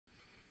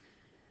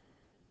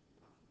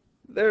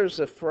There's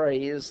a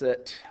phrase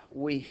that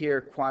we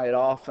hear quite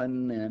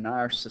often in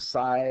our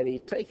society: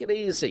 take it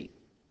easy.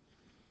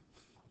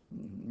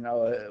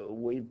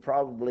 We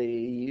probably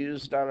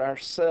used it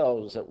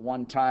ourselves at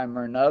one time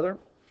or another,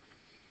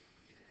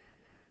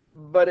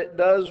 but it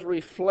does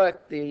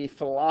reflect the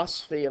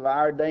philosophy of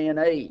our day and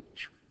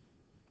age,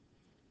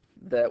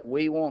 that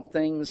we want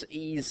things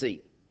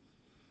easy,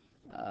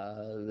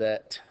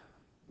 that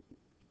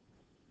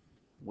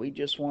we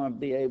just want to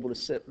be able to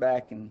sit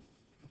back and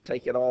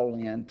take it all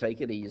in,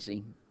 take it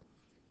easy,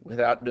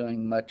 without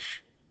doing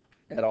much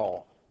at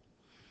all.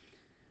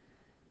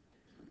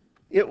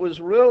 It was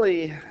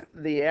really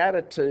the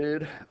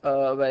attitude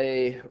of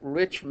a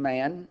rich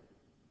man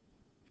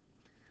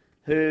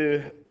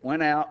who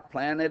went out,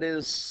 planted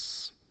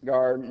his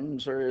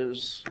gardens or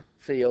his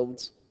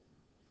fields,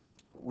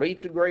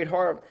 reaped a great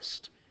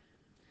harvest.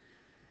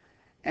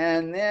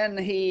 And then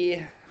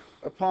he,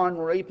 upon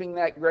reaping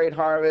that great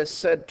harvest,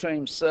 said to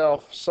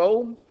himself,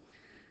 "Soul,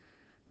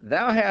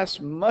 thou hast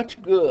much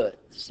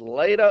goods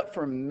laid up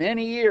for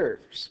many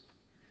years.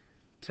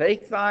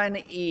 Take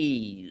thine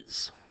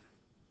ease.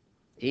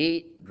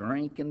 Eat,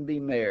 drink, and be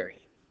merry."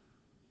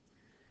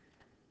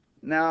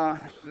 Now,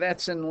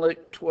 that's in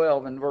Luke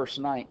 12 and verse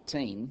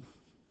 19.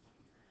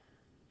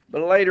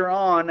 But later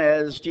on,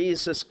 as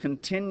Jesus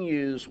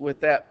continues with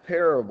that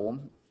parable,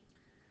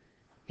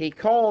 he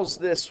calls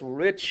this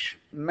rich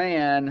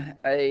man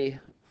a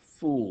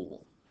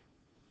fool,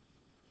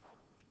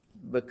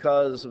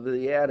 because of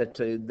the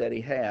attitude that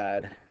he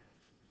had.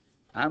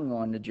 I'm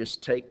going to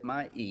just take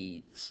my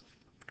ease.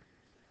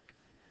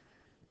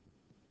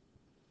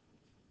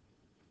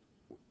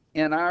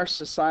 In our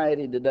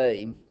society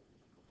today,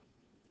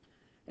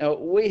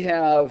 we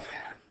have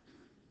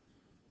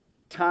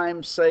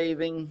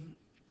time-saving,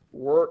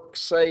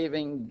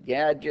 work-saving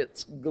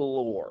gadgets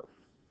galore.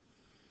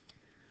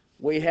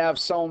 We have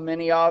so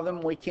many of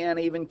them, we can't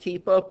even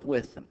keep up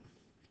with them.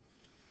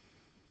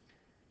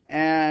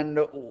 And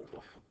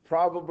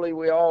probably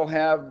we all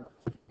have,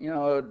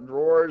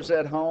 drawers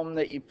at home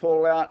that you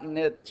pull out and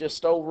it's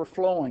just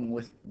overflowing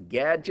with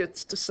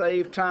gadgets to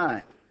save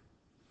time.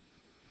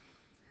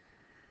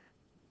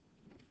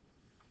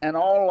 And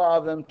all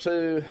of them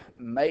to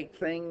make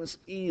things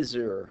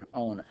easier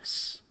on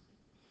us.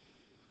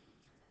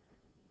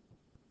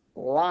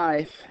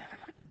 Life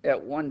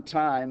at one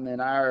time in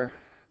our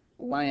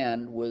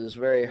land was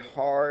very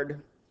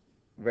hard,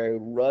 very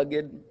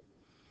rugged.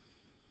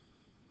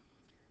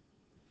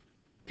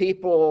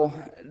 People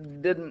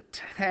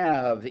didn't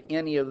have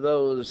any of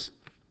those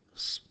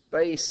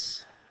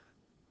space,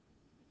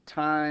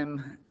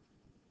 time,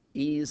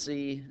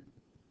 easy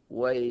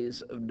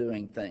ways of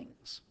doing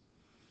things.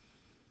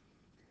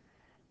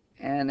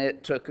 And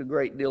it took a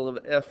great deal of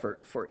effort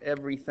for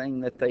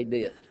everything that they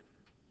did.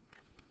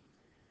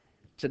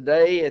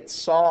 Today it's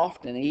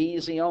soft and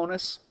easy on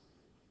us.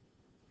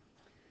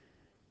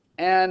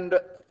 And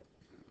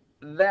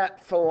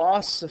that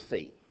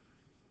philosophy,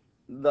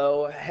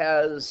 though,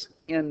 has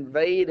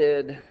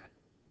invaded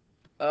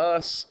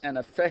us and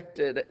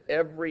affected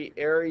every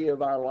area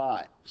of our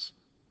lives.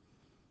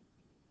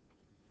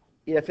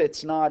 If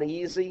it's not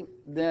easy,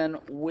 then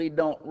we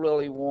don't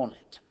really want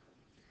it.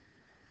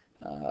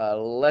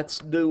 Let's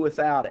do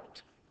without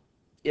it.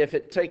 If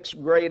it takes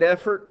great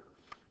effort,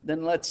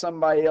 then let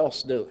somebody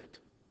else do it.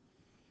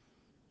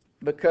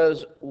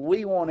 Because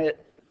we want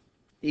it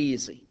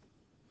easy.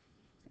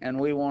 And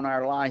we want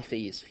our life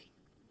easy.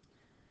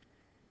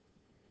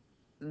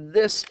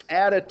 This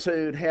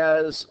attitude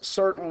has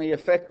certainly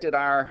affected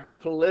our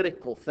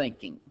political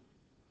thinking.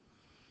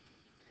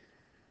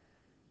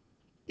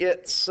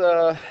 It's,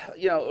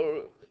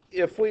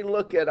 if we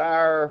look at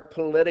our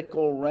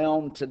political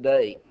realm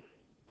today,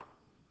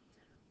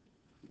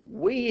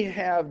 we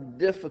have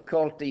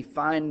difficulty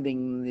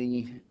finding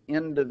the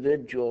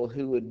individual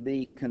who would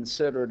be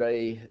considered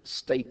a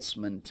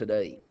statesman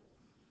today.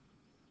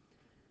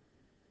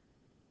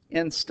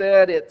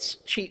 Instead, it's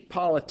cheap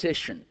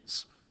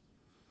politicians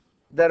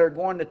that are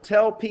going to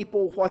tell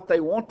people what they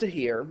want to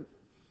hear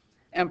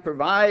and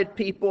provide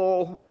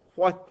people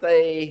what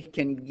they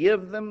can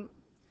give them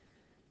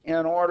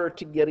in order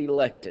to get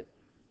elected.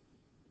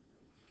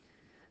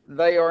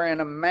 They are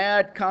in a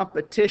mad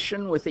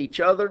competition with each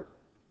other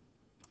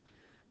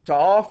to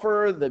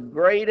offer the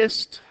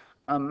greatest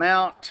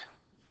amount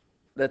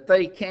that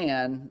they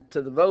can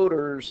to the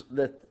voters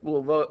that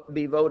will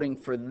be voting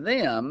for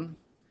them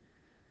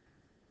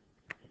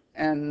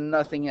and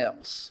nothing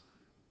else.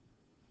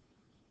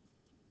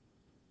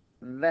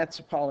 That's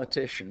a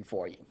politician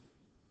for you.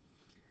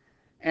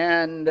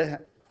 And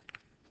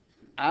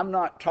I'm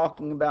not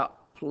talking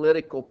about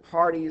political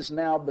parties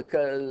now,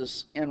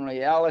 because in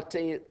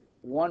reality,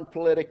 one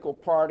political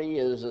party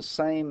is the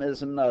same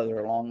as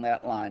another along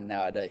that line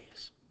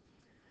nowadays.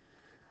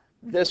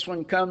 This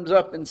one comes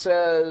up and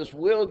says,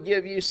 "We'll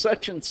give you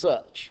such and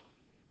such."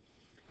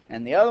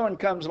 And the other one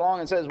comes along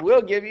and says,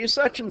 "We'll give you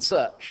such and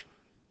such."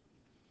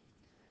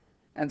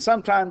 And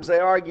sometimes they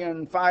argue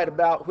and fight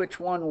about which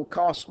one will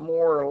cost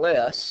more or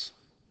less.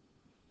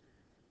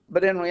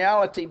 But in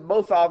reality,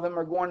 both of them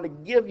are going to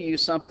give you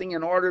something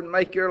in order to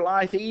make your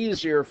life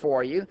easier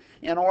for you,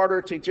 in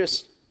order to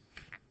just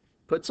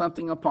put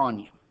something upon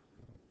you.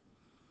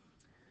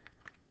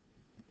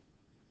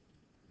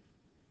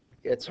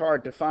 It's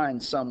hard to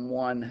find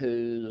someone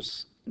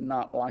who's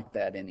not like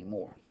that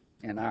anymore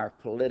in our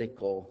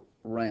political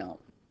realm.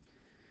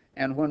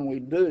 And when we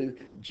do,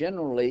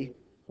 generally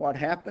what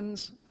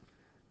happens,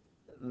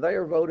 they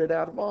are voted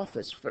out of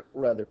office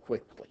rather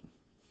quickly.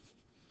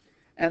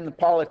 And the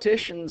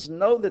politicians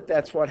know that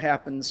that's what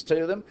happens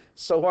to them,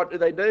 so what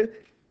do?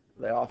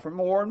 They offer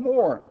more and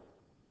more.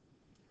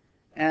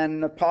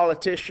 And the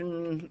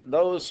politician,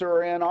 those who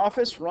are in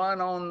office,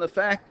 run on the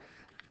fact,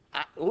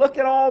 look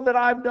at all that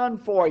I've done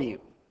for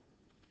you.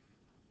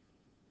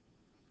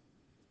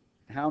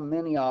 How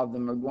many of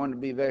them are going to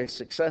be very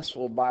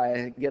successful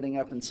by getting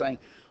up and saying,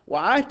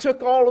 well, I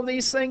took all of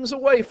these things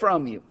away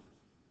from you?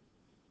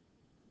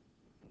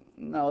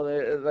 No,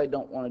 they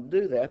don't want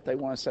to do that. They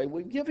want to say,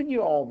 we've given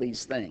you all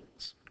these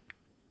things.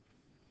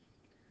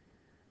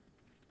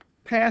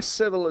 Past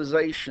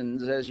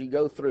civilizations, as you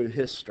go through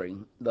history,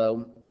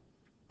 though,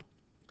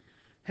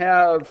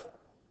 have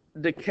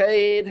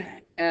decayed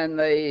and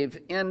they've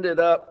ended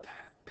up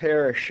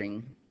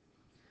perishing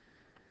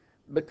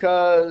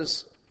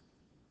because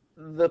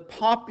the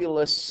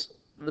populace,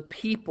 the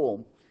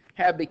people,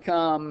 have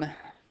become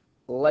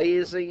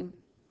lazy,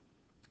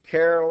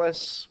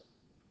 careless,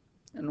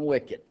 and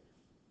wicked.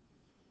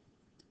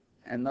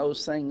 And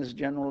those things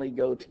generally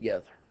go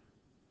together.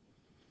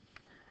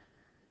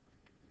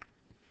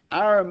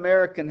 Our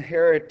American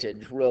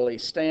heritage really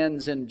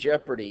stands in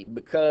jeopardy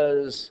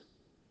because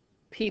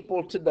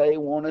people today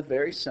want to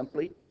very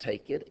simply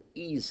take it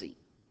easy.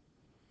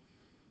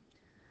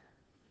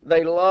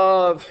 They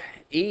love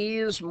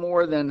ease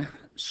more than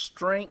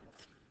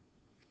strength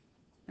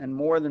and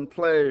more than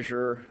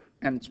pleasure,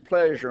 and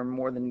pleasure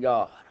more than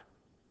God.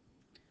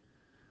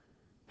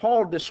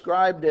 Paul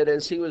described it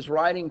as he was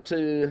writing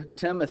to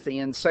Timothy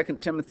in 2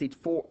 Timothy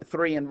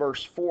 3 and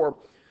verse 4,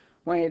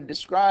 when he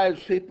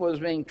describes people as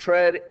being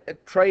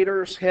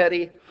traitors,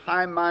 heady,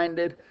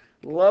 high-minded,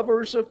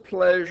 lovers of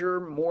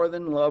pleasure more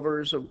than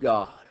lovers of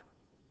God.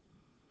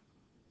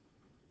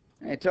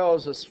 And he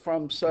tells us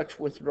from such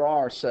withdraw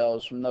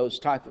ourselves from those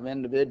type of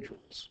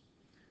individuals.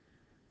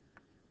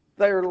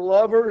 They're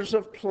lovers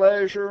of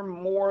pleasure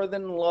more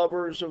than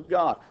lovers of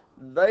God.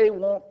 They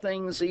want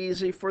things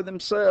easy for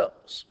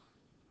themselves.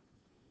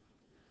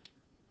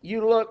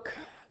 You look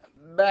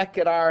back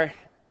at our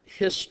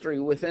history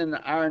within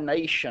our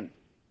nation.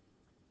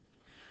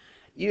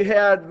 You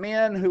had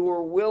men who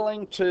were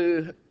willing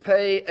to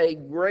pay a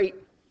great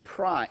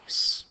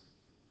price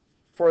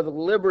for the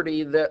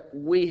liberty that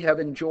we have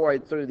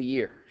enjoyed through the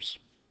years.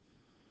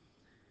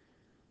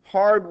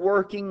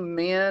 Hard-working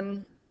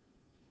men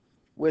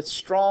with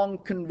strong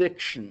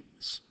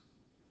convictions.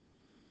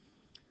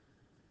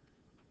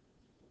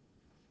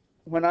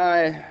 When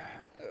I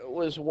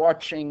was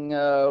watching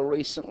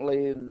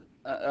recently,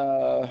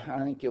 I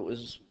think it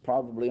was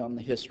probably on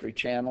the History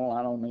Channel,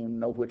 I don't even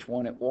know which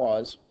one it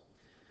was,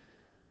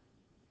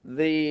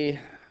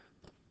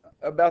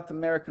 about the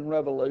American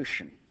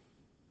Revolution.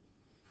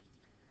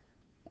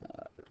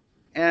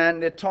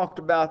 And it talked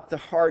about the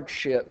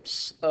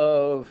hardships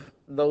of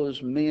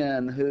those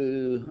men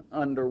who,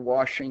 under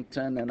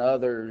Washington and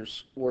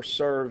others, were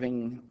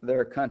serving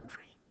their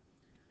country.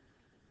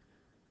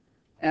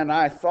 And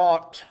I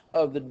thought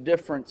of the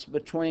difference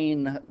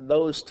between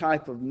those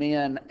type of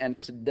men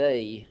and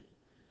today.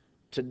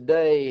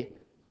 Today,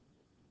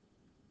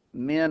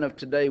 men of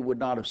today would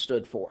not have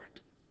stood for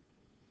it.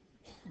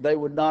 They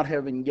would not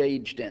have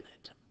engaged in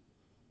it.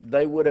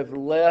 They would have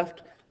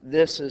left.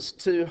 This is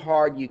too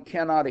hard. You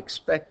cannot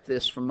expect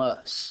this from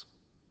us.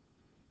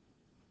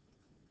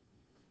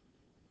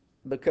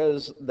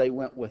 Because they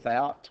went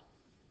without,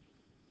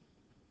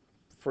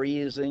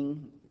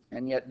 freezing,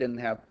 and yet didn't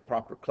have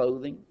proper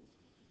clothing.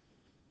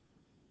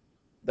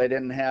 They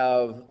didn't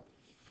have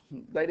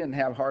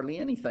hardly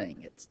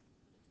anything.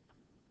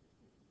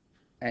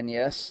 And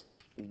yes,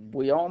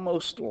 we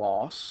almost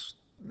lost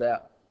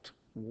that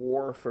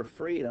war for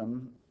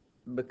freedom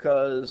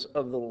because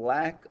of the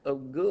lack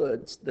of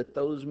goods that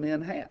those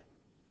men had.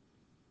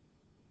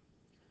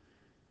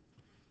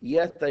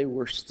 Yet they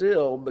were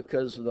still,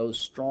 because of those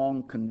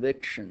strong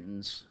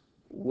convictions,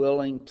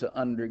 willing to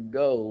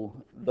undergo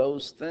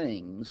those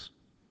things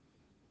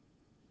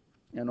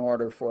in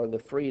order for the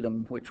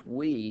freedom which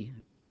we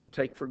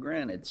take for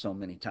granted so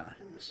many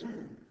times.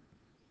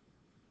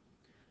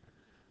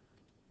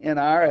 In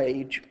our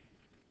age,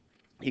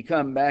 you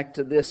come back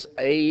to this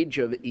age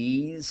of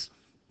ease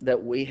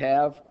that we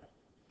have,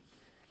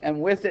 and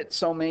with it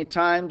so many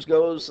times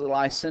goes the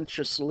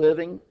licentious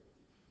living,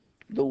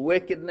 the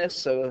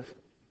wickedness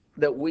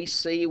that we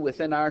see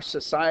within our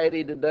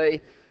society today.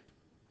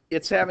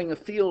 It's having a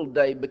field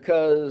day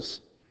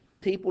because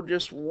people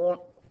just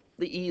want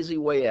the easy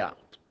way out.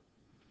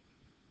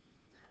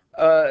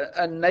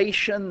 A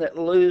nation that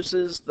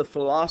loses the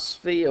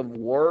philosophy of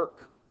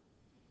work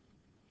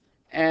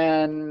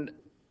and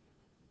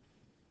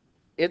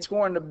it's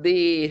going to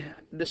be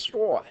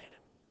destroyed.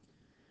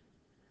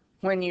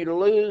 When you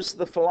lose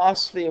the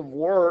philosophy of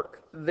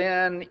work,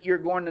 then you're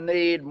going to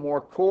need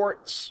more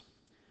courts,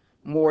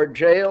 more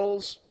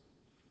jails,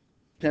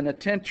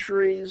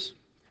 penitentiaries,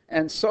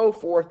 and so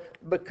forth,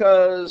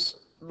 because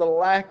the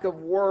lack of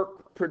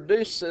work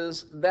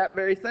produces that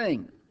very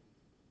thing.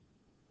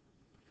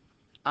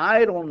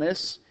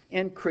 Idleness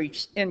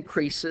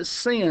increases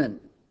sin,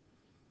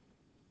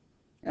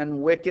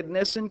 and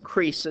wickedness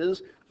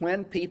increases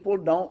when people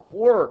don't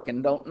work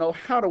and don't know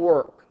how to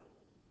work.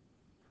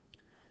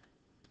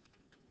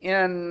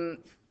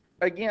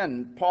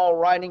 Again, Paul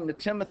writing to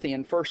Timothy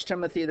in 1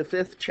 Timothy the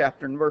 5th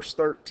chapter in verse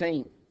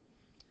 13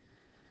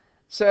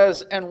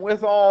 says, "And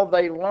withal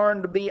they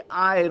learn to be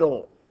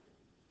idle,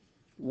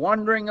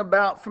 wandering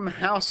about from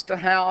house to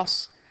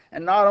house,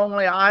 and not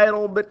only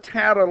idle, but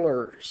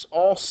tattlers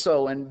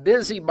also, and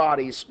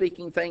busybodies,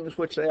 speaking things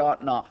which they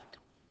ought not."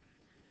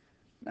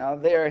 Now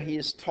there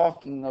he's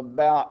talking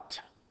about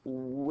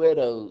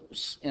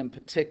widows in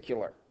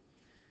particular,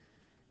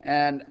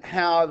 and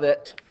how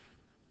that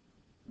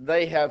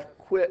they have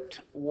quit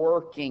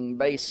working,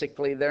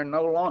 basically. They've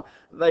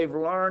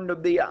learned to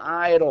be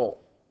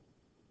idle.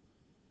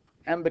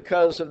 And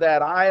because of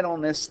that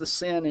idleness, the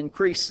sin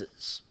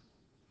increases.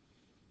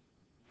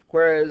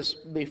 Whereas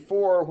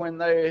before, when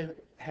they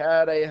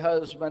had a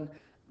husband,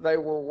 they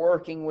were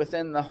working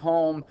within the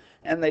home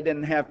and they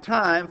didn't have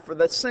time for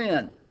the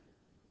sin.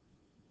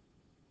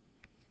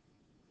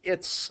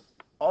 It's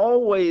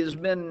always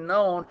been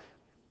known,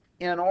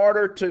 in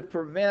order to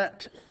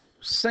prevent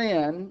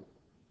sin,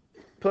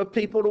 put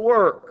people to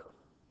work.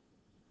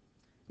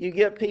 You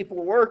get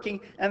people working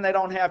and they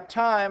don't have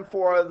time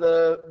for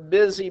the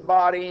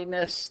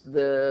busybodiness,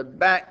 the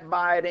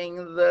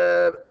backbiting,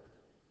 the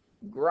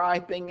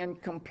griping and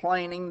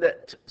complaining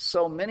that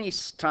so many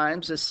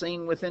times is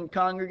seen within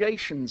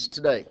congregations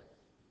today.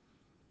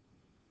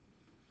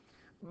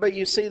 But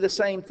you see the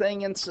same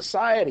thing in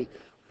society.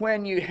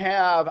 When you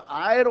have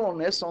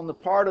idleness on the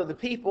part of the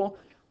people,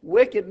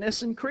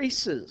 wickedness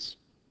increases.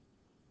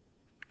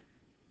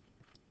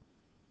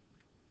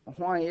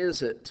 Why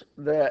is it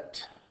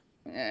that,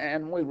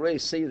 and we really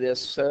see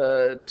this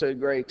to a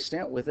great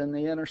extent within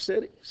the inner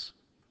cities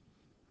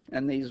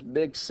and these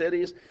big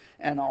cities,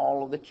 and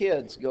all of the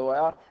kids go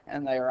out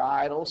and they are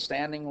idle,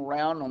 standing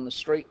around on the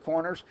street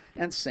corners,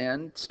 and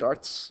sin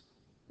starts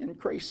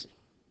increasing,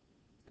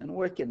 and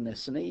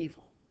wickedness and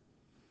evil.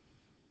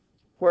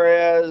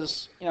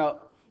 Whereas,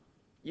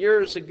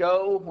 years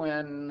ago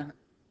when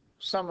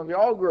some of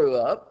y'all grew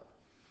up,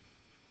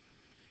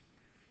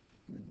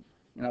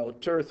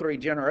 2 or 3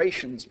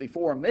 generations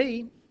before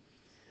me,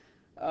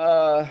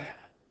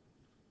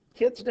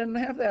 kids didn't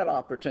have that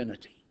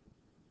opportunity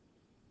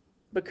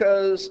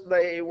because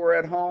they were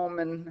at home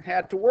and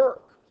had to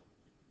work.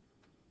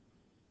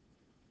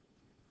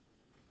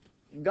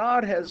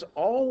 God has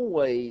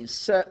always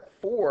set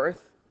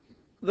forth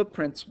the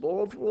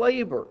principle of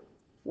labor,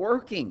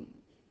 working.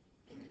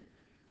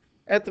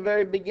 At the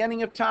very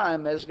beginning of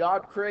time, as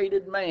God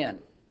created man,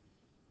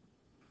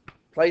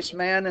 placed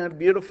man in a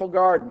beautiful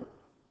garden,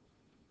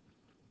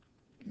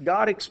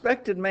 God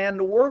expected man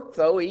to work,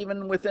 though,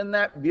 even within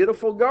that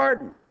beautiful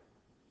garden.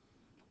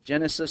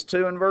 Genesis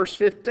 2 and verse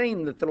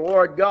 15, that the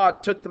Lord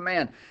God took the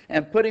man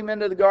and put him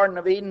into the Garden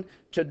of Eden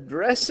to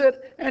dress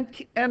it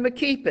and to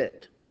keep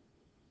it.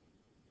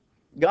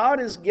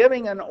 God is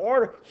giving an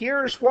order.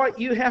 Here's what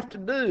you have to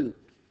do.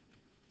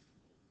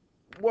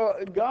 Well,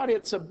 God,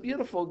 it's a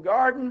beautiful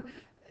garden.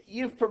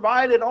 You've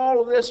provided all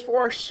of this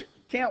for us.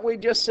 Can't we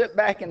just sit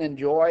back and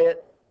enjoy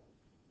it?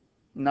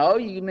 No,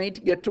 you need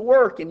to get to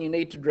work, and you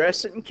need to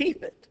dress it and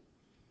keep it.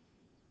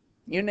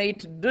 You need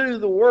to do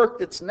the work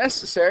that's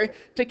necessary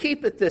to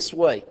keep it this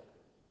way.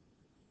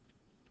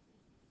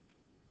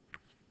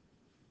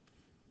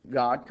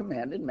 God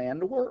commanded man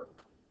to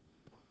work.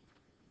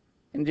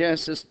 In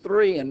Genesis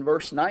 3 and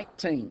verse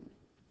 19.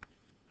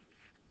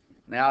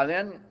 Now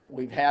then,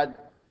 we've had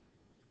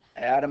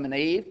Adam and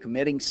Eve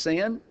committing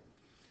sin,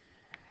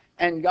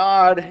 and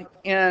God,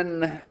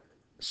 in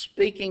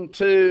speaking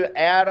to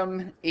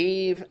Adam,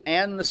 Eve,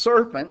 and the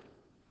serpent,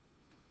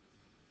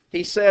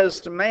 he says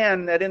to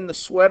man that in the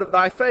sweat of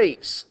thy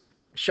face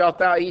shalt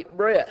thou eat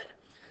bread,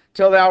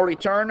 till thou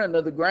return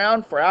unto the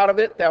ground, for out of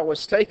it thou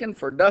wast taken,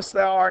 for dust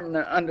thou art, and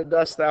unto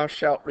dust thou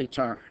shalt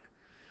return.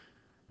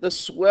 The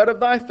sweat of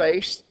thy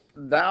face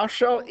thou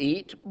shalt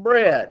eat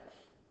bread.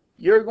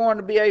 You're going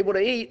to be able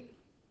to eat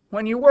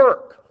when you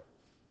work.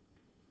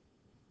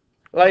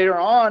 Later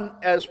on,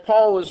 as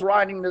Paul was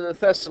writing to the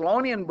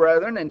Thessalonian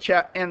brethren,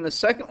 in the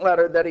second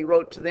letter that he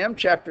wrote to them,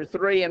 chapter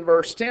 3 and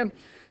verse 10,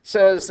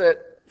 says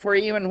that, "For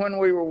even when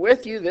we were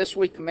with you, this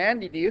we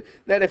commanded you,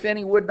 that if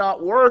any would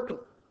not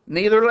work,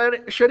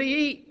 neither should he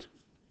eat."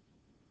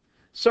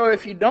 So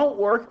if you don't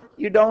work,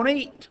 you don't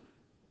eat.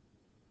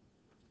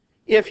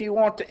 If you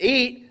want to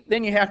eat,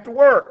 then you have to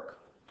work.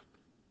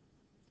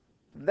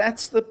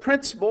 That's the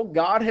principle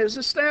God has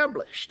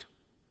established.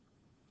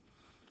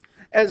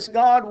 As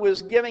God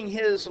was giving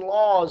his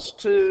laws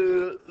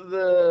to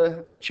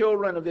the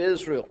children of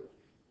Israel,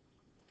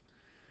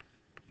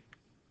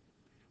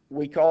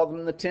 We call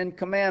them the Ten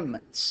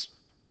Commandments,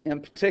 in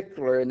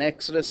particular in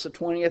Exodus, the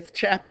 20th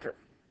chapter.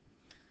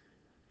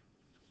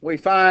 We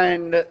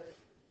find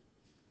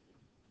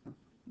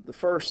the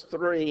first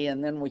three,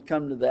 and then we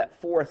come to that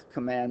fourth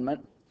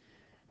commandment,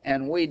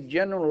 and we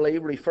generally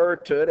refer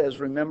to it as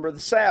remember the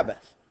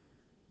Sabbath.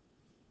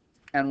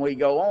 And we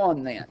go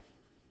on then.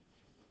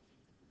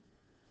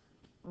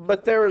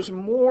 But there is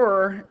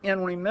more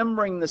in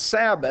remembering the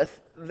Sabbath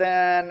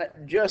than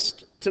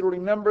just to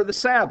remember the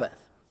Sabbath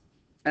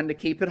and to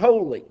keep it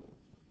holy.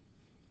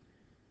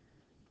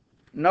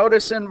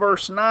 Notice in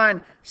verse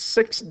 9,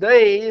 6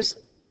 days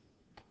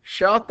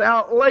shalt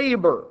thou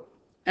labor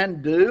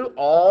and do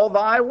all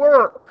thy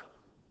work.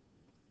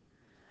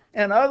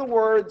 In other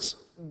words,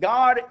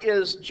 God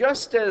is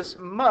just as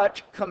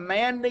much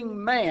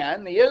commanding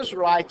man, the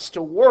Israelites,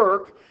 to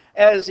work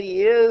as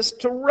he is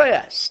to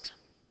rest.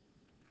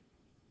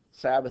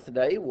 Sabbath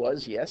day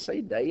was, yes,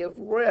 a day of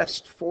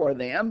rest for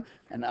them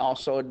and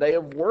also a day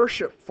of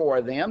worship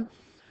for them.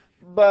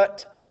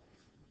 But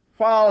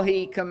while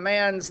he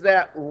commands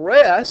that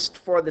rest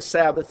for the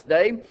Sabbath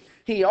day,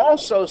 he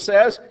also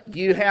says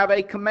you have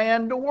a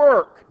command to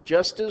work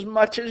just as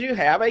much as you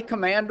have a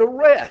command to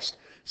rest.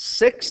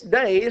 6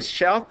 days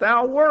shalt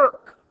thou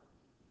work.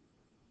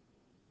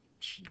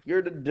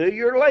 You're to do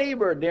your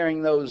labor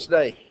during those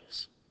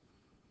days.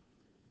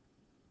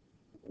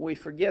 We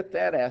forget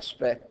that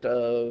aspect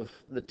of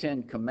the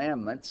Ten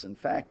Commandments. In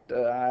fact,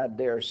 I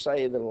dare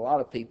say that a lot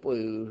of people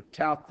who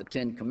tout the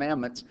Ten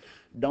Commandments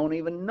don't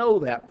even know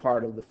that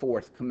part of the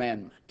fourth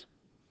commandment,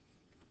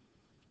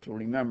 to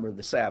remember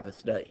the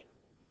Sabbath day.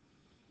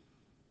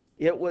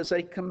 It was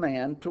a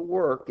command to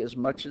work as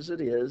much as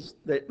it is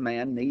that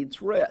man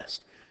needs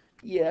rest.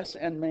 Yes,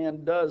 and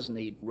man does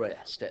need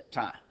rest at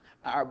times.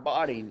 Our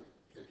body,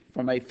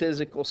 from a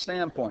physical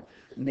standpoint,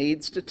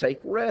 needs to take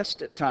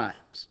rest at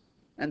times.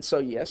 And so,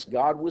 yes,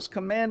 God was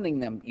commanding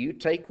them, you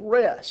take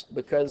rest,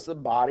 because the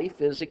body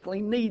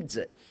physically needs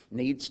it,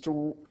 needs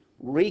to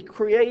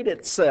recreate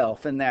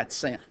itself in that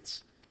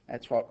sense.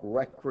 That's what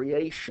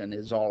recreation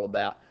is all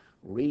about.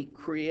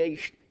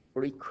 Recreation,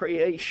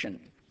 recreating.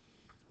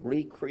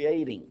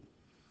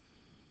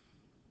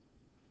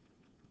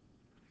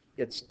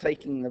 It's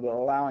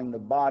allowing the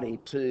body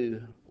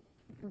to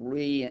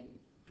be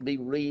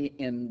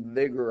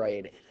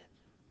reinvigorated.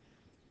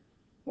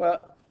 Well,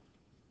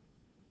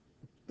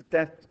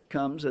 that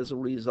comes as a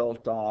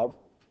result of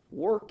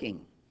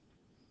working.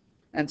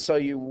 And so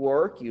you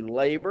work, you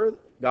labor,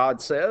 God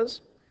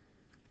says,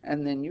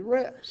 and then you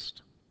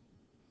rest.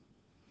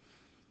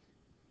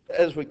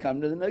 As we come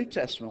to the New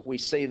Testament, we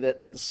see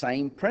that the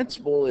same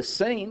principle is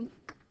seen.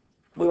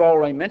 We've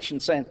already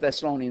mentioned 2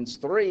 Thessalonians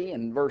 3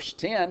 and verse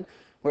 10,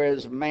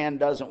 whereas man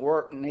doesn't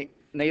work,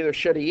 neither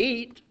should he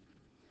eat.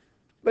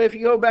 But if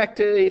you go back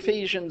to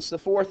Ephesians, the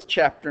 4th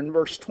chapter, and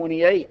verse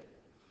 28,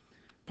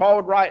 Paul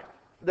would write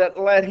that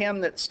let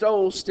him that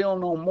stole steal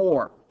no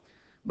more,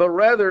 but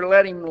rather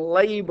let him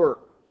labor,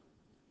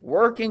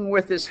 working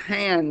with his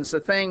hands the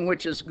thing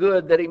which is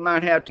good, that he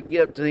might have to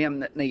give to him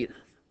that needeth.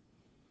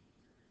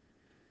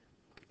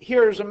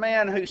 Here's a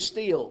man who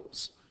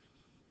steals.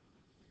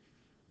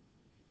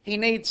 He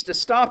needs to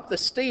stop the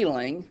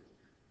stealing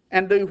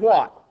and do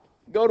what?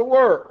 Go to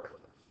work.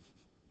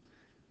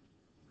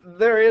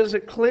 There is a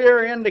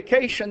clear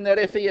indication that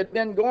if he had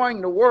been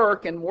going to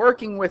work and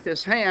working with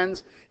his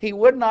hands, he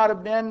would not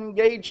have been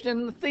engaged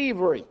in the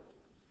thievery.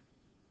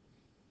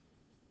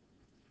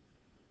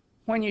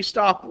 When you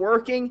stop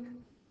working,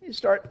 you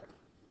start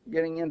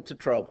getting into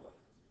trouble.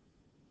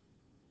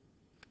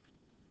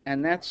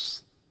 And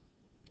that's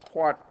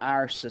what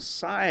our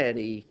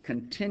society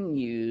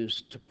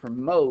continues to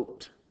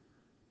promote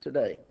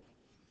today.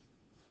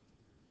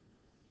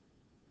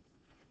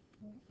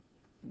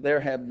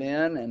 There have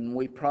been, and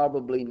we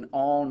probably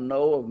all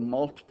know of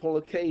multiple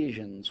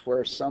occasions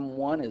where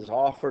someone is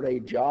offered a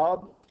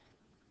job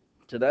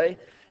today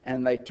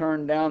and they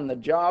turn down the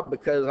job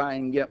because I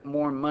can get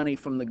more money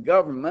from the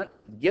government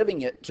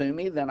giving it to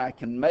me than I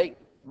can make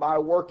by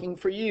working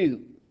for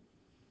you.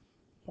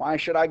 Why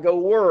should I go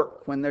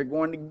work when they're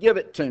going to give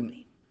it to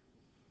me?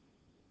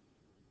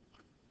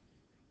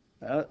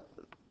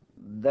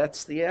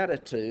 That's the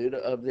attitude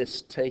of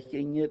this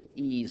taking it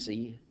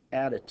easy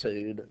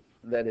attitude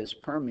that is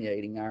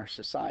permeating our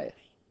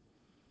society.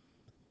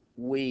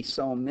 We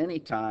so many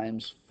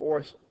times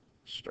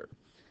foster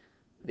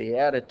the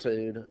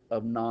attitude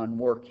of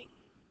non-working.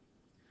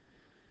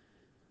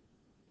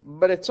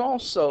 But it's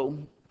also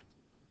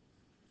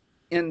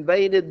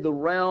invaded the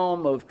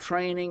realm of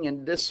training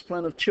and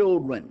discipline of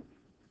children.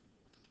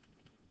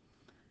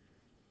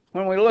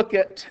 When we look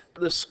at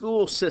the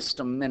school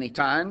system many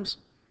times,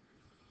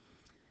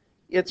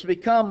 it's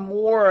become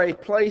more a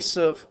place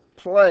of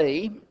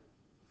play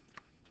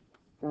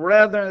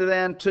rather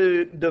than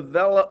to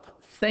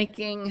develop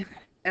thinking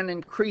and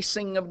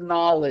increasing of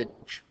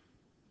knowledge.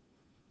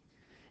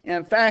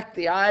 In fact,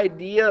 the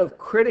idea of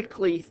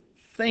critically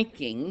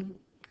thinking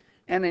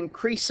and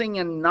increasing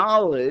in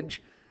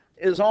knowledge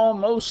is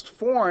almost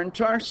foreign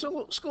to our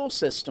school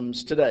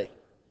systems today.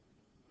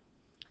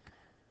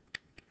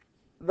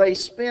 they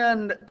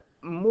spend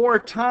more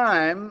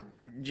time,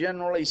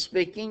 generally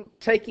speaking,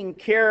 taking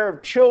care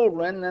of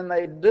children than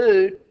they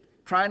do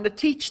trying to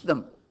teach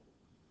them.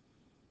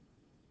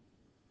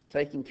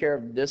 Taking care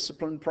of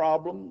discipline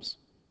problems,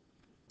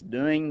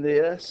 doing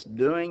this,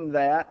 doing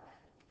that,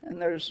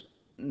 and there's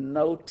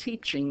no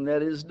teaching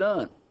that is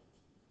done.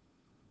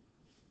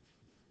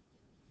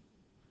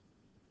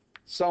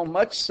 So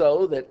much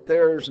so that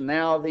there's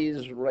now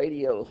these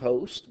radio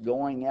hosts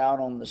going out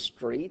on the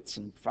streets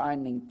and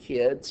finding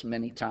kids,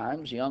 many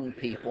times, young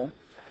people,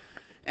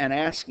 and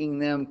asking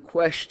them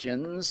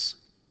questions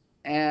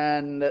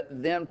and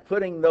then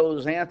putting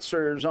those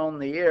answers on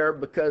the air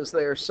because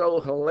they are so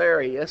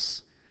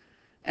hilarious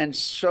and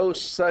show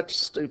such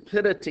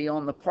stupidity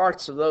on the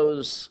parts of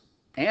those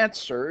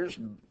answers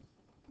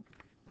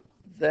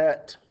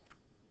that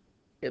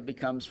it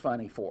becomes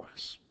funny for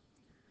us.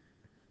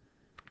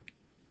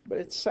 But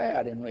it's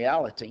sad in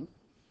reality,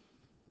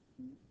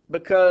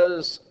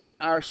 because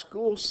our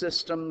school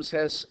systems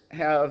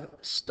have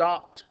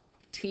stopped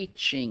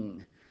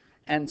teaching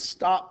and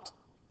stopped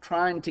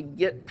trying to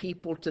get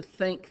people to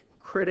think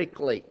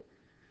critically.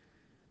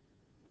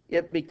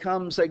 It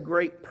becomes a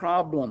great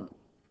problem.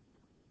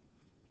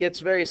 It's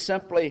very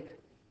simply,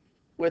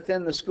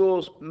 within the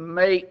schools,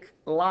 make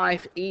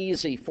life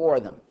easy for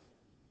them.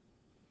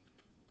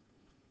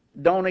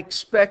 Don't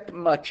expect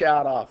much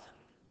out of them.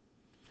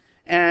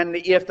 And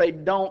if they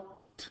don't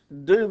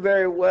do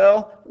very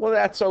well, well,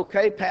 that's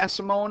okay. Pass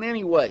them on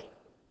anyway.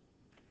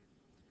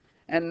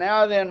 And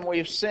now then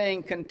we're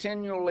seeing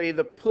continually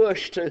the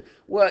push to,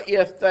 well,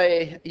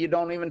 if you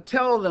don't even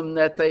tell them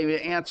that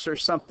they answer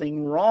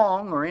something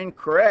wrong or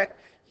incorrect,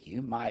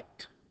 you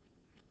might,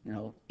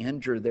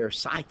 injure their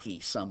psyche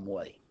some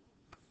way.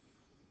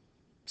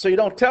 So you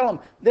don't tell them,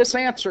 this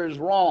answer is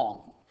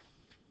wrong.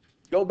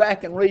 Go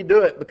back and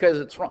redo it because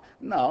it's wrong.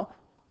 No,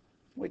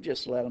 we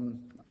just let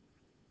them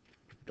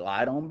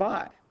glide on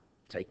by.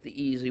 Take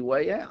the easy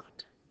way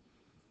out.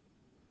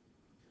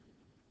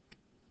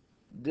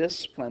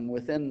 Discipline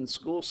within the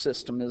school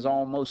system is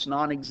almost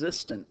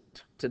non-existent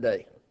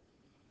today,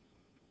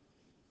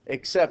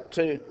 except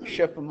to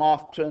ship them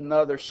off to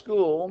another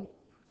school.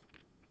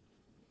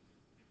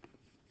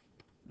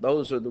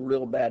 Those are the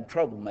real bad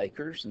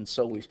troublemakers, and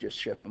so we just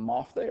ship them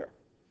off there.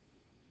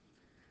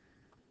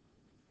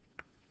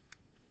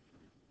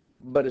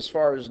 But as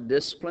far as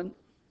discipline,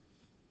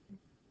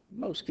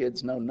 most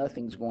kids know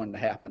nothing's going to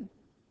happen,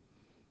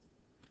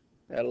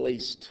 at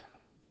least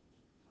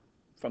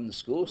from the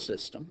school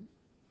system.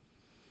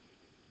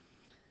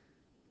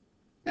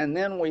 And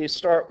then we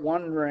start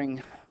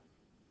wondering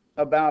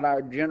about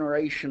our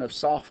generation of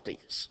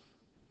softies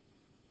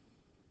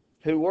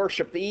who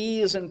worship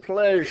ease and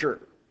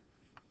pleasure.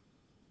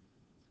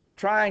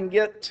 Try and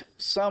get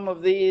some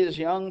of these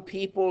young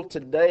people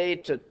today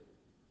to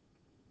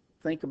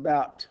think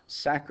about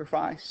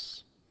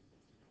sacrifice,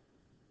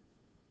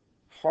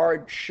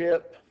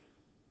 hardship,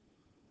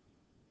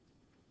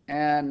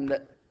 and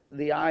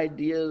the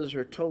ideas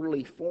are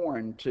totally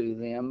foreign to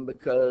them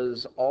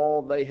because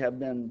all they have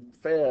been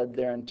fed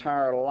their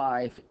entire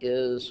life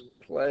is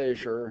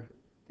pleasure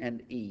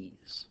and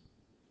ease.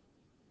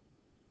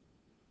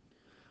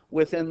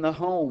 Within the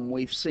home,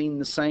 we've seen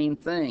the same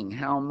thing,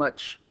 how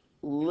much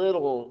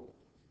little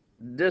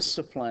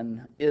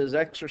discipline is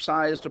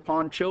exercised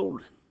upon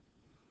children.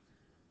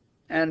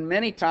 And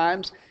many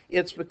times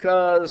it's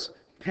because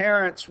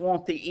parents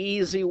want the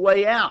easy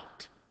way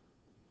out.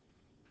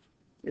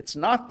 It's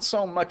not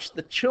so much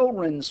the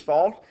children's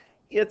fault,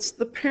 it's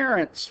the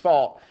parents'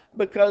 fault,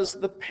 because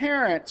the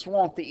parents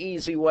want the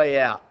easy way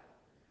out.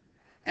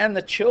 And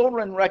the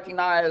children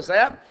recognize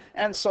that,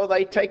 and so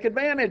they take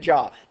advantage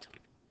of it.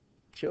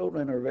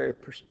 Children are very,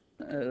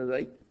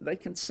 they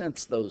can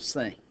sense those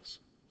things.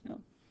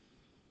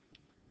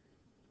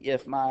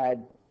 If my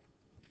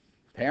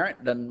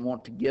parent doesn't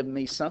want to give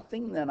me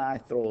something, then I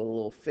throw a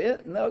little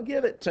fit and they'll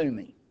give it to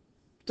me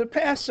to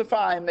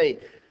pacify me,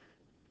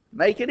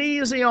 make it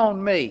easy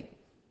on me,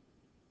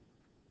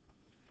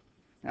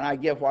 and I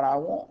get what I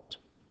want.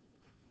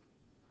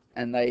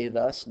 And they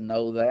thus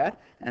know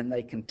that, and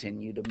they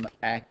continue to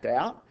act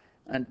out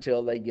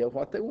until they get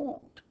what they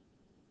want.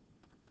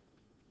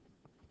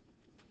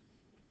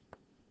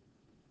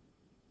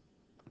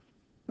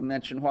 I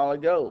mentioned a while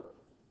ago,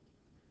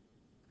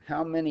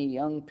 how many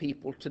young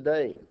people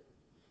today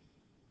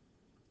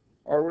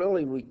are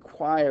really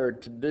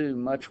required to do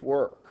much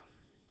work?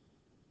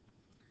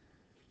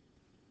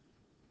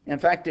 In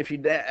fact, if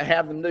you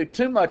have them do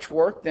too much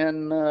work,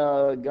 then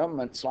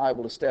government's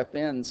liable to step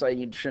in and say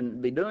you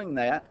shouldn't be doing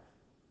that.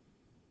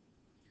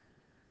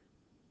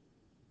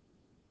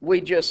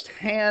 We just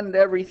hand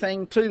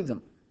everything to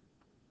them.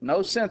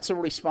 No sense of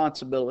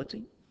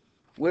responsibility.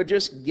 We'll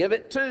just give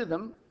it to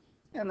them,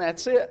 and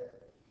that's it.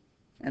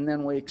 And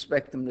then we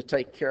expect them to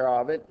take care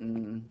of it,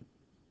 and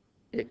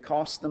it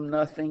costs them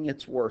nothing.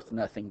 It's worth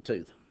nothing to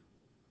them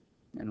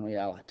in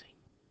reality.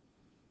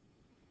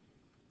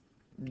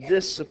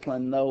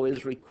 Discipline, though,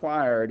 is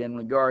required in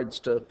regards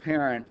to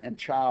parent and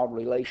child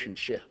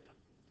relationship.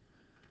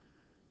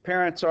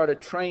 Parents are to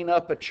train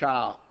up a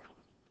child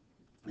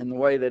in the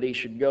way that he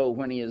should go.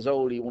 When he is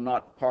old, he will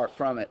not depart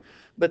from it.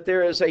 But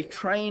there is a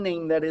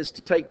training that is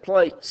to take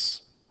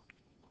place,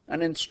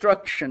 an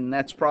instruction.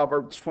 That's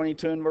Proverbs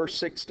 22 and verse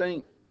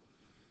 16.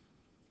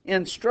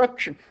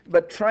 Instruction,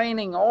 but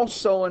training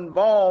also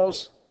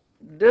involves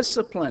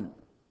discipline.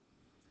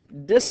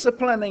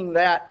 Disciplining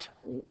that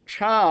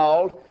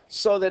child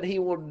so that he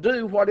will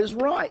do what is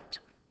right.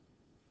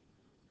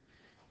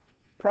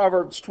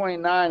 Proverbs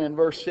 29 and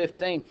verse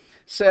 15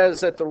 says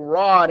that the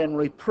rod and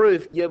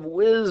reproof give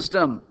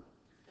wisdom,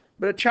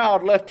 but a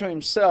child left to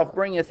himself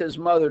bringeth his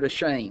mother to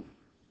shame.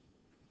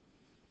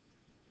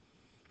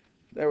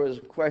 There was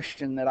a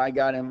question that I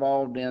got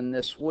involved in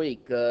this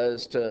week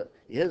as to,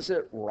 is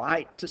it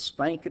right to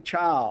spank a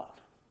child?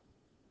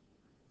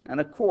 And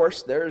of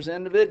course, there's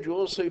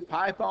individuals who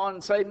pipe on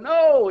and say,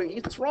 no,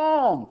 it's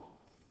wrong.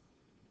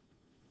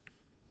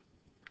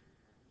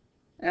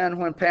 And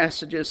when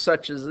passages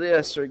such as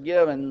this are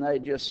given, they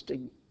just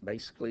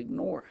basically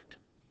ignore it.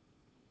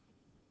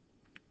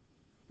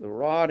 The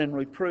rod and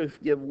reproof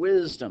give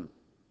wisdom.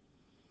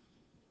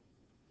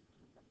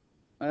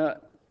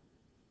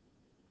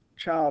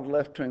 Child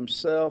left to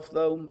himself,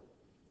 though,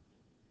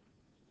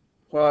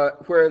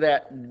 where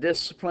that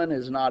discipline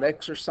is not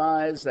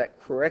exercised, that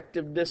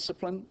corrective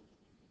discipline,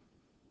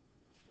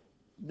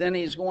 then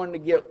he's going to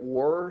get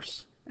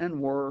worse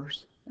and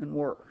worse and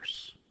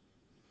worse.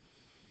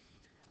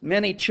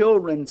 Many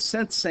children,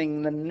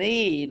 sensing the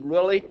need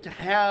really to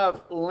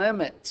have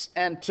limits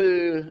and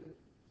to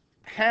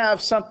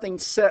have something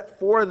set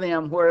for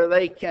them where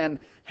they can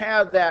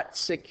have that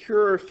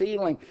secure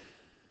feeling,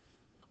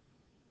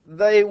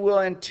 they will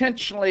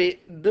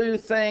intentionally do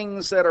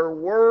things that are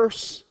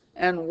worse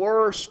and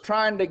worse,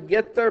 trying to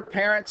get their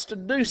parents to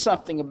do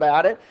something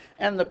about it,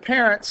 and the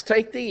parents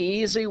take the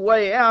easy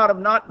way out of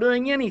not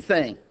doing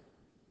anything,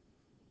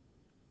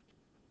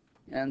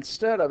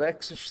 instead of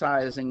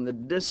exercising the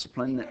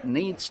discipline that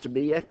needs to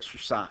be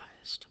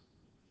exercised.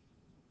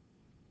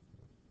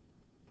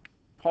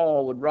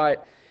 Paul would write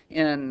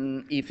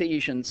in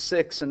Ephesians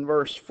 6 and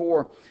verse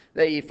 4,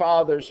 that ye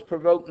fathers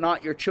provoke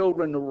not your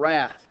children to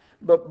wrath,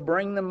 but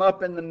bring them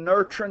up in the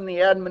nurture and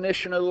the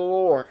admonition of the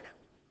Lord.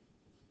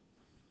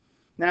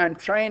 Now, in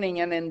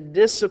training and in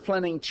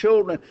disciplining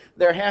children,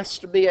 there has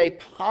to be a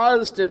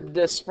positive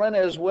discipline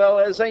as well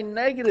as a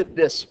negative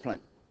discipline.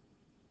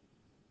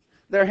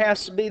 There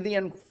has to be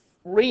the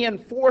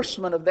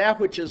reinforcement of that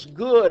which is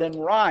good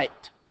and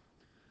right.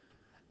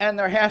 And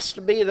there has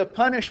to be the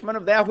punishment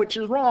of that which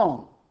is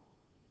wrong.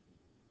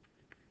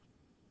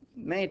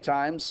 Many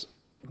times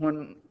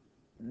when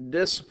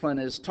discipline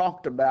is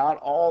talked about,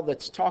 all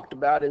that's talked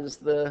about is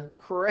the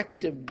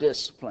corrective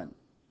discipline.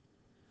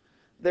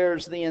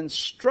 There's the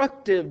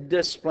instructive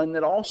discipline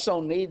that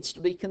also needs to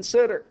be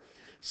considered.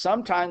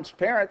 Sometimes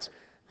parents,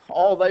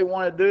 all they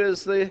want to do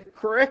is the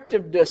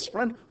corrective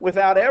discipline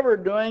without ever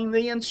doing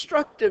the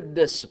instructive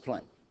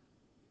discipline.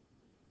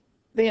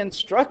 The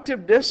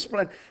instructive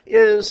discipline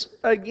is,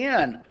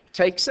 again,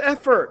 takes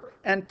effort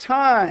and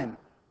time.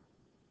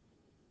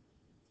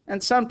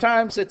 And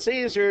sometimes it's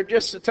easier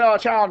just to tell a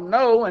child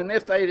no, and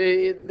if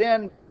they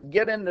then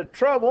get into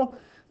trouble,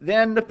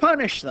 then to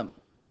punish them,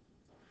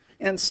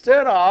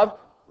 instead of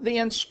the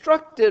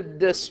instructive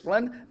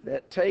discipline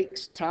that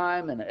takes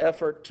time and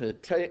effort to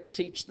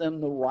teach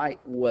them the right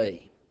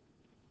way.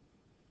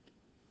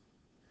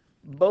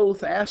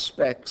 Both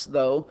aspects,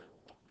 though,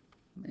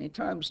 many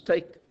times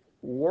take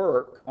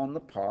work on the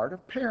part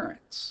of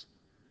parents.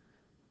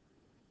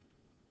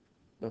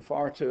 But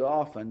far too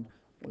often,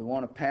 we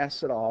want to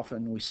pass it off,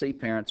 and we see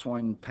parents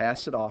wanting to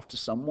pass it off to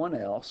someone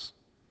else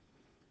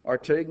or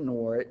to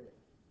ignore it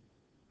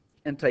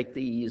and take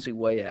the easy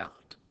way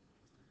out,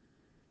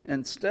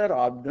 instead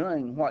of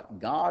doing what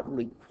God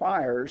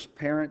requires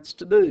parents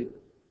to do.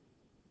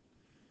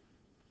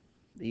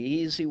 The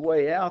easy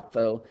way out,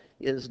 though,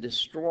 is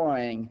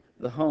destroying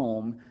the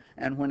home,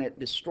 and when it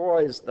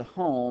destroys the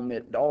home,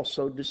 it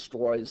also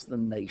destroys the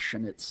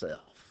nation itself.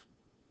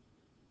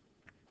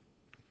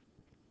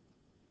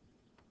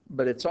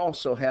 But it's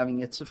also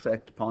having its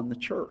effect upon the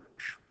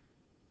church.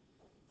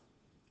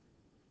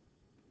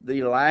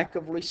 The lack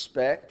of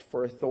respect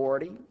for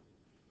authority.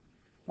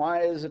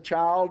 Why is a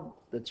child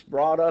that's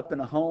brought up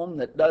in a home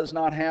that does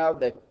not have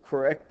the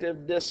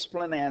corrective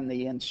discipline and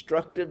the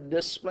instructive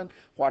discipline,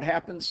 what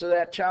happens to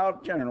that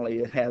child? Generally,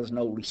 it has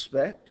no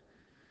respect.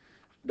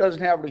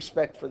 Doesn't have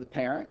respect for the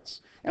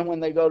parents. And when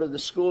they go to the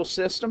school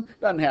system,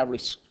 doesn't have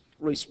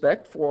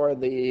respect for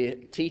the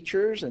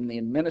teachers and the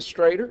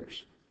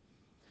administrators.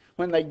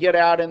 When they get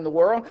out in the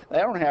world, they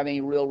don't have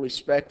any real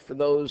respect for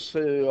those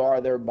who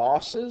are their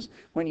bosses.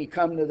 When you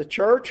come to the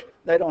church,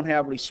 they don't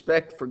have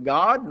respect for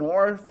God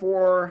nor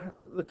for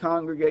the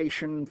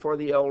congregation, for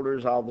the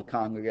elders of the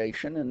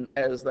congregation, and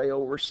as they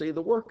oversee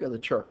the work of the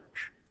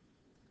church.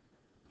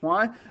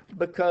 Why?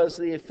 Because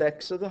the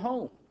effects of the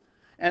home.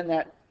 And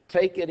that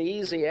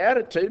take-it-easy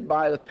attitude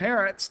by the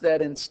parents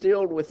that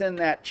instilled within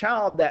that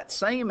child that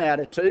same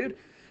attitude,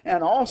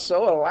 and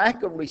also a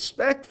lack of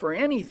respect for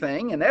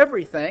anything and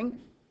everything,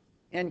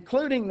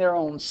 including their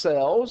own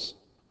selves,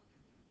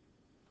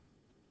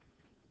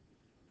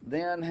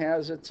 then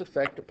has its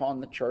effect upon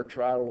the church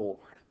of our Lord.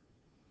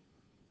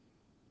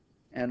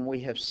 And we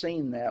have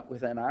seen that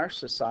within our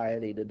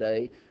society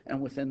today and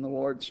within the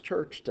Lord's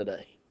church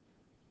today.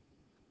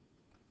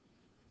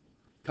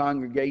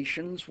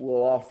 Congregations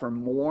will offer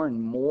more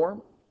and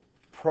more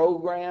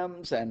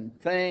programs and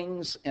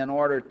things in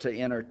order to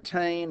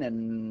entertain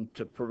and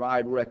to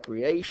provide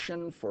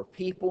recreation for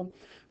people,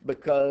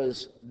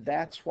 because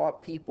that's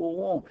what people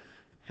want.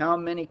 How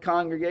many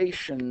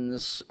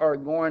congregations are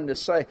going to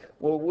say,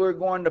 well, we're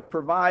going to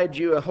provide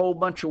you a whole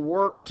bunch of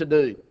work to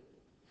do,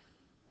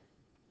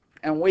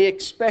 and we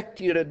expect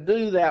you to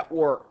do that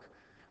work.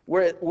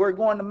 We're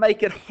going to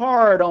make it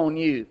hard on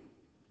you.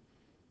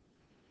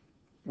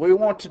 We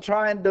want to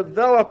try and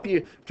develop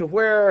you to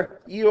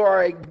where you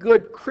are a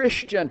good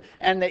Christian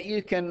and that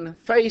you can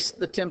face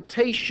the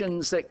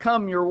temptations that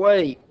come your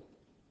way.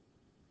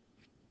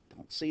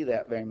 Don't see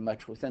that very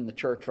much within the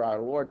church of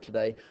our Lord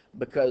today,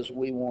 because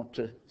we want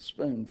to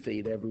spoon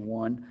feed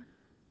everyone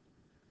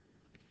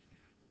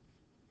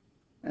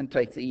and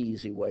take the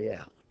easy way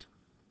out.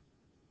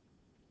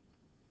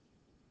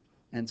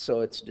 And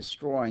so it's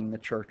destroying the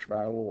church of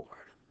our Lord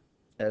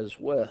as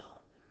well.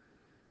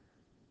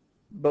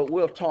 But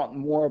we'll talk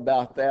more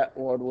about that,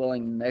 Lord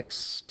willing,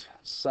 next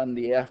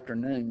Sunday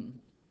afternoon.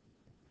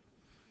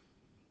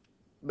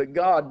 But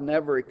God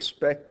never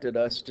expected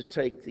us to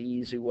take the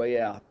easy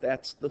way out.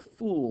 That's the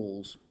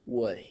fool's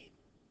way.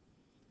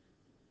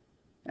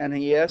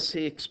 And yes,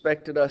 He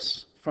expected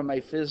us from a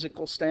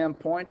physical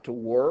standpoint to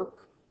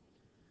work.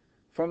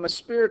 From a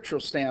spiritual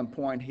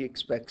standpoint, He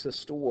expects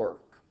us to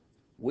work.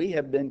 We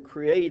have been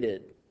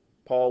created,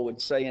 Paul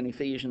would say in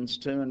Ephesians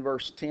 2 and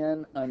verse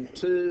 10,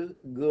 unto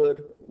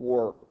good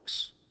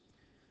works.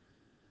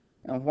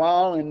 And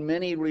while in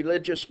many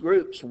religious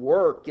groups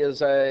work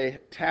is a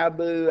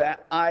taboo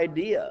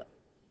idea,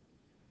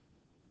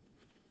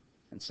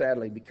 and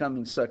sadly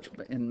becoming such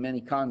in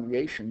many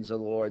congregations of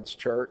the Lord's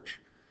church,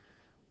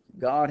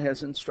 God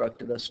has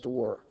instructed us to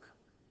work,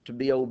 to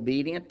be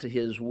obedient to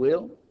His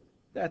will.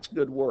 That's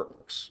good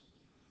works.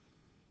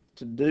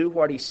 To do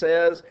what He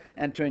says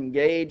and to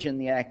engage in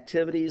the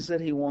activities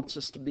that He wants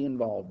us to be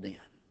involved in.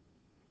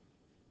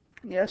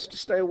 Yes, to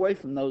stay away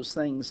from those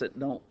things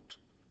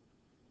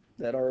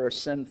that are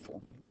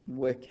sinful and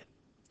wicked.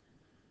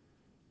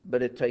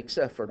 But it takes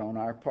effort on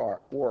our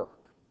part, work.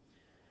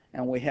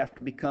 And we have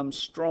to become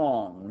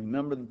strong.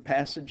 Remember the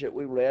passage that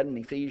we read in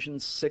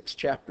Ephesians 6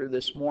 chapter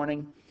this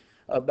morning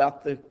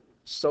about the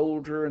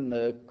soldier and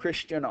the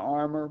Christian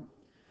armor,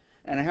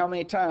 and how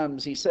many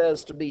times he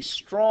says to be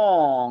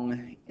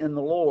strong in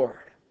the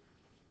Lord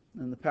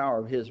and the power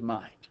of His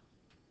might.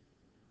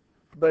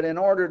 But in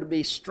order to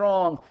be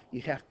strong,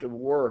 you have to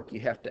work, you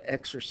have to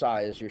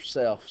exercise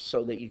yourself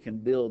so that you can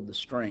build the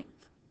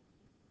strength,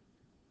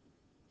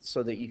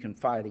 so that you can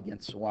fight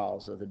against the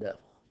wiles of the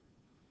devil.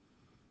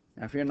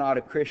 Now, if you're not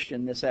a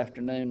Christian this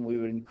afternoon, we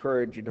would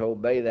encourage you to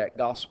obey that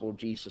gospel of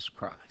Jesus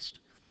Christ.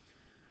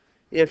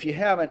 If you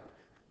haven't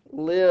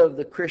lived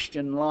the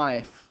Christian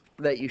life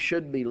that you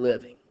should be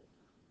living,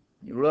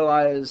 you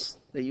realize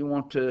that you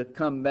want to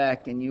come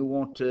back and you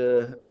want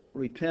to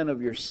repent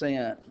of your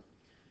sin,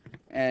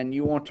 and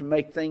you want to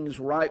make things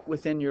right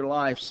within your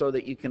life so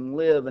that you can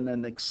live in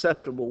an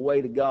acceptable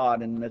way to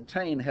God and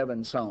attain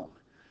heaven's home.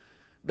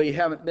 But you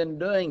haven't been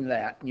doing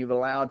that, and you've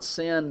allowed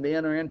sin to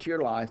enter into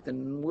your life,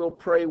 then we'll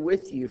pray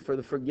with you for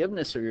the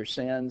forgiveness of your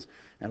sins,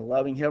 and a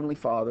loving Heavenly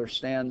Father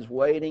stands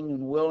waiting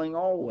and willing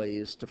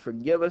always to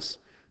forgive us,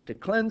 to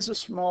cleanse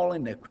us from all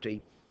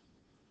iniquity,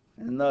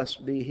 and thus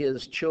be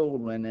His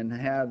children and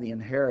have the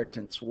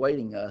inheritance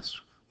waiting us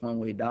when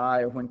we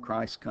die or when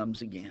Christ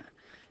comes again.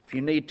 If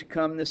you need to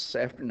come this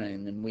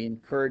afternoon, then we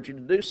encourage you to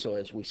do so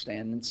as we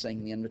stand and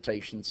sing the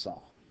invitation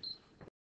song.